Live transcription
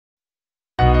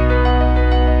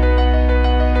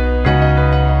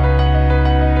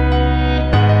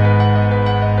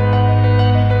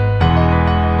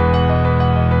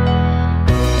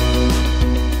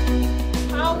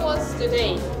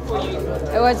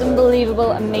was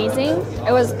unbelievable, amazing.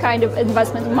 It was kind of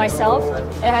investment in myself.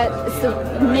 It's an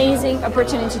amazing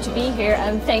opportunity to be here,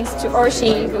 and thanks to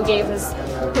Orshi who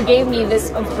gave me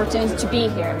this opportunity to be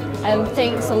here. And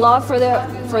thanks a lot for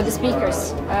the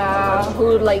speakers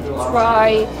who like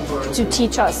try to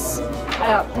teach us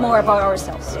more about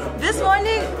ourselves. This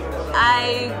morning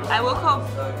I woke up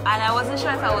and I wasn't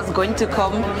sure if I was going to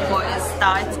come for a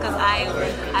start because I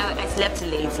slept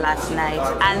late last night,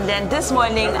 and then this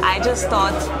morning I just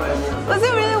thought, was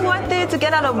it really worth it to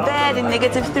get out of bed in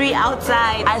 -3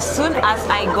 outside? As soon as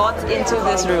I got into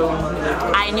this room,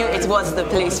 I knew it was the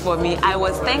place for me. I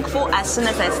was thankful. As soon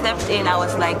as I stepped in, I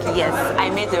was like, yes, I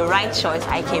made the right choice.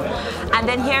 I came. And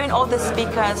then hearing all the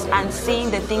speakers and seeing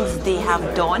the things they have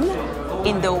done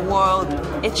in the world,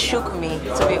 it shook me,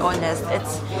 to be honest.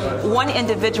 It's one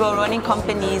individual running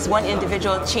companies, one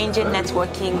individual changing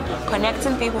networking,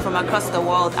 connecting people from across the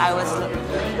world. I was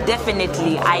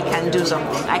definitely, I can do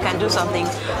something. I can do something.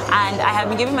 And I have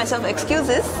been giving myself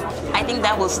excuses. I think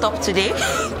that will stop today.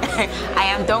 I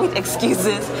am done with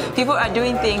excuses. People are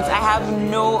doing things. I have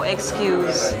no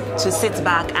excuse to sit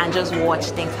back and just watch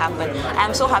things happen.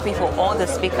 I'm so happy for all the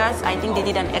speakers. I think they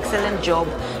did an excellent job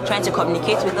trying to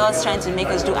communicate with us, trying to make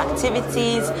us do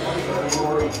activities,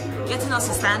 getting us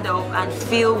to stand up and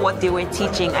feel what they were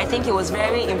teaching. I think it was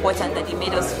very important that they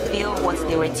made us feel what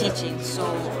they were teaching, so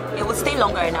it will stay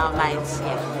longer in our minds.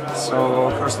 Yeah. So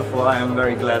first of all, I am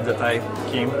very glad that I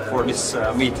came for this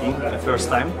meeting the first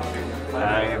time.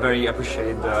 I very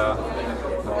appreciate the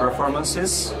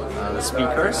performances, the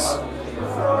speakers.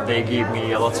 They gave me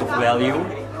a lot of value.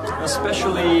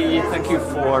 Especially thank you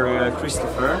for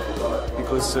Christopher,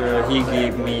 because he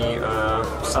gave me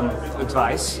some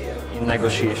advice in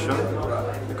negotiation,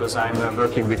 because I'm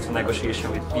working with negotiation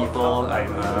with people.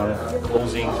 I'm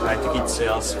closing ticket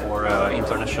sales for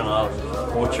international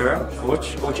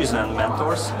coaches and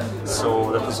mentors. So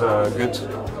that was a good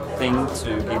thing to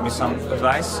give me some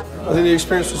advice. I think the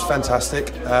experience was fantastic.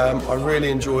 I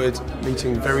really enjoyed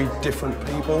meeting very different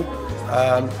people.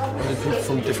 People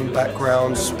from different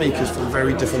backgrounds, speakers from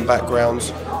very different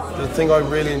backgrounds. The thing I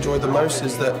really enjoyed the most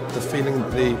is that the feeling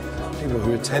that the people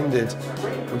who attended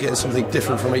were getting something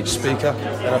different from each speaker,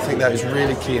 and I think that is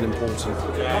really key and important.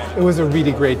 It was a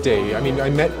really great day. I mean, I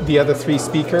met the other 3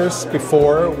 speakers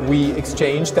before we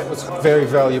exchanged. That was very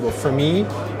valuable for me,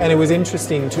 and it was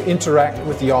interesting to interact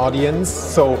with the audience.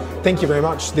 So thank you very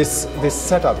much. This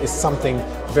setup is something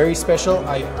very special.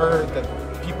 I heard that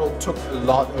people took a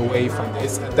lot away from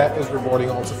this, and that is rewarding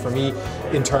also for me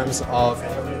in terms of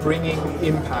bringing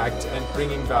impact and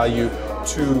bringing value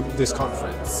to this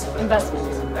conference. Investment.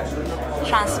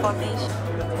 Transformation.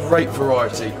 Great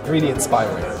variety. Really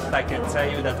inspiring. I can tell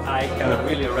you that I can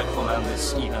really recommend this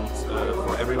event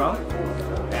for everyone,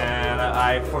 and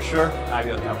for sure I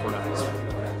will come for that.